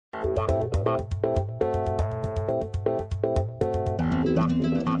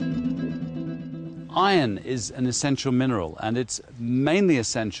Iron is an essential mineral, and it's mainly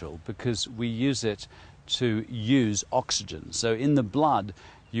essential because we use it to use oxygen. So in the blood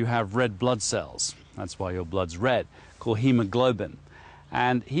you have red blood cells, that's why your blood's red, called hemoglobin.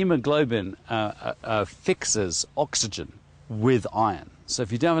 And hemoglobin fixes oxygen with iron. So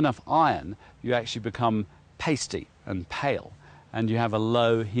if you don't have enough iron, you actually become pasty and pale, and you have a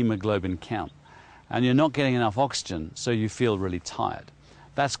low hemoglobin count. And you're not getting enough oxygen, so you feel really tired.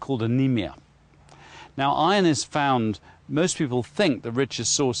 That's called anemia. Now, iron is found, most people think the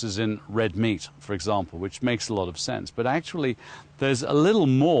richest source is in red meat, for example, which makes a lot of sense. But actually, there's a little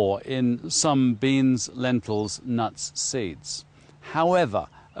more in some beans, lentils, nuts, seeds. However,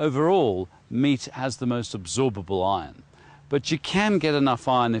 overall, meat has the most absorbable iron. But you can get enough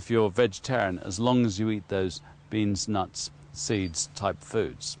iron if you're vegetarian, as long as you eat those beans, nuts, seeds type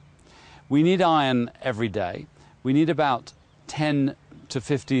foods. We need iron every day. We need about 10 to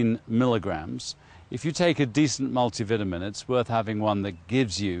 15 milligrams. If you take a decent multivitamin, it's worth having one that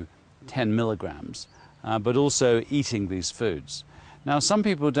gives you 10 milligrams, but also eating these foods. Now, some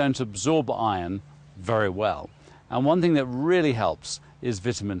people don't absorb iron very well, and one thing that really helps is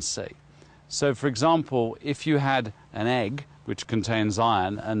vitamin C. So, for example, if you had an egg, which contains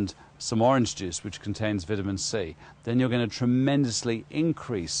iron, and some orange juice, which contains vitamin C, then you're going to tremendously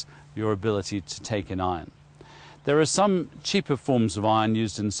increase your ability to take in iron. There are some cheaper forms of iron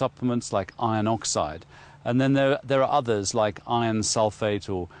used in supplements like iron oxide, and then there are others like iron sulfate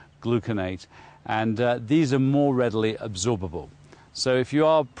or gluconate, and these are more readily absorbable. So if you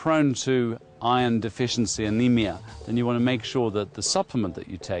are prone to iron deficiency anemia, then you want to make sure that the supplement that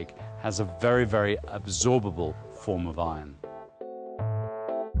you take has a very, very absorbable form of iron.